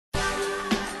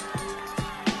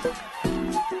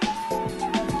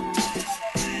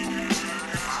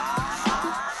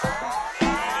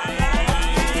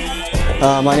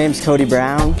My name's Cody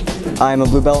Brown. I'm a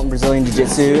blue belt in Brazilian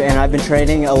Jiu-Jitsu, and I've been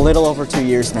training a little over 2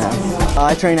 years now.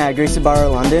 I train at Gracie, Barra,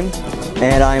 London,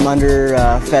 and I'm under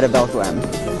Fed of Belcoem.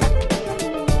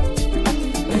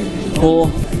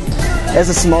 Cool. As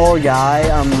a smaller guy,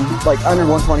 I'm like under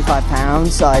 125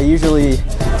 pounds. I usually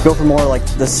go for more like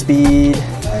the speed.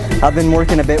 I've been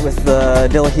working a bit with the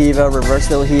De La Riva, reverse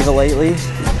De La Riva lately,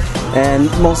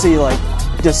 and mostly like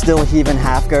just De La Riva and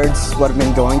half guards, what I've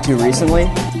been going to recently.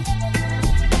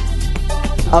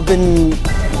 I've been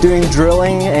doing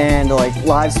drilling and like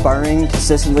live sparring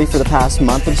consistently for the past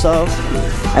month or so,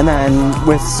 and then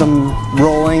with some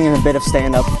rolling and a bit of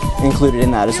stand-up included in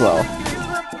that as well.